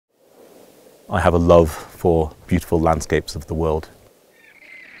I have a love for beautiful landscapes of the world.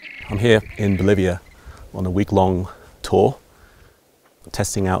 I'm here in Bolivia on a week-long tour,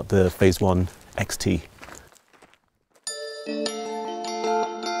 testing out the Phase 1 XT.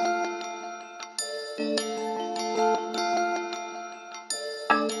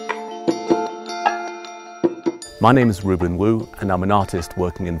 My name is Reuben Wu and I'm an artist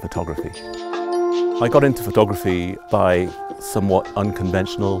working in photography. I got into photography by somewhat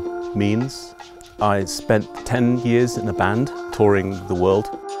unconventional means. I spent 10 years in a band touring the world.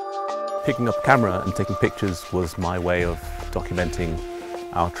 Picking up a camera and taking pictures was my way of documenting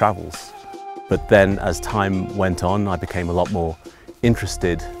our travels. But then as time went on, I became a lot more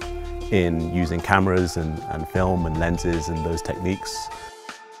interested in using cameras and film and lenses and those techniques.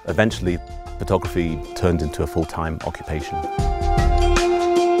 Eventually, photography turned into a full-time occupation.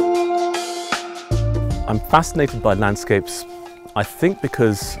 I'm fascinated by landscapes, I think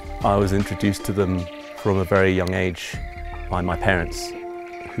because I was introduced to them from a very young age by my parents,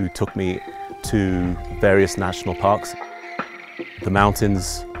 who took me to various national parks. The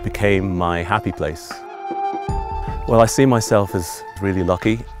mountains became my happy place. Well, I see myself as really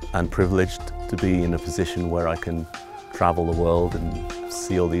lucky and privileged to be in a position where I can travel the world and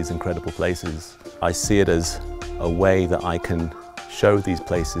see all these incredible places. I see it as a way that I can show these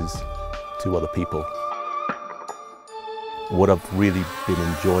places to other people. What I've really been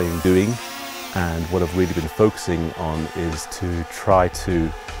enjoying doing and what I've really been focusing on is to try to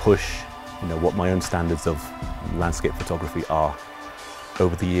push what my own standards of landscape photography are.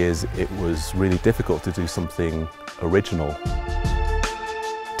 Over the years, it was really difficult to do something original.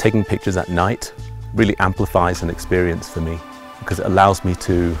 Taking pictures at night really amplifies an experience for me because it allows me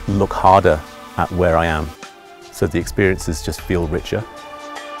to look harder at where I am. So the experiences just feel richer.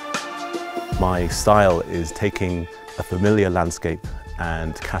 My style is taking a familiar landscape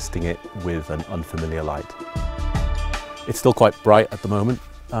and casting it with an unfamiliar light. It's still quite bright at the moment.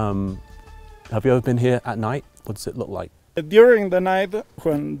 Have you ever been here at night? What does it look like? During the night,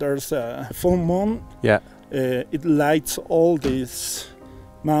 when there's a full moon, yeah, it lights all these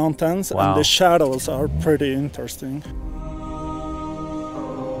mountains. Wow. And the shadows are pretty interesting.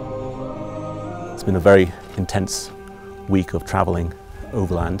 It's been a very intense week of traveling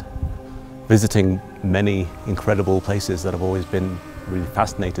overland, visiting many incredible places that I've always been really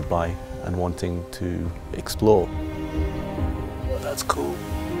fascinated by and wanting to explore. That's cool.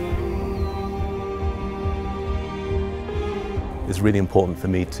 It's really important for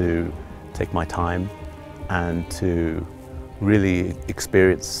me to take my time and to really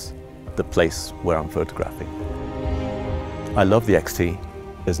experience the place where I'm photographing. I love the XT.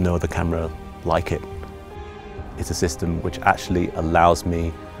 There's no other camera like it. It's a system which actually allows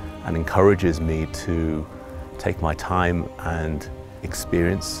me and encourages me to take my time and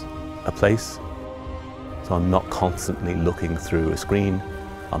experience a place. So I'm not constantly looking through a screen.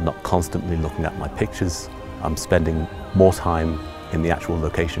 I'm not constantly looking at my pictures. I'm spending more time in the actual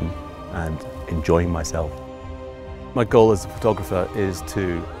location and enjoying myself. My goal as a photographer is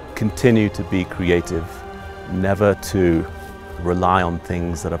to continue to be creative, never to rely on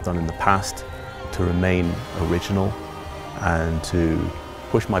things that I've done in the past, to remain original and to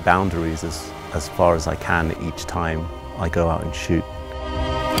push my boundaries as far as I can each time I go out and shoot.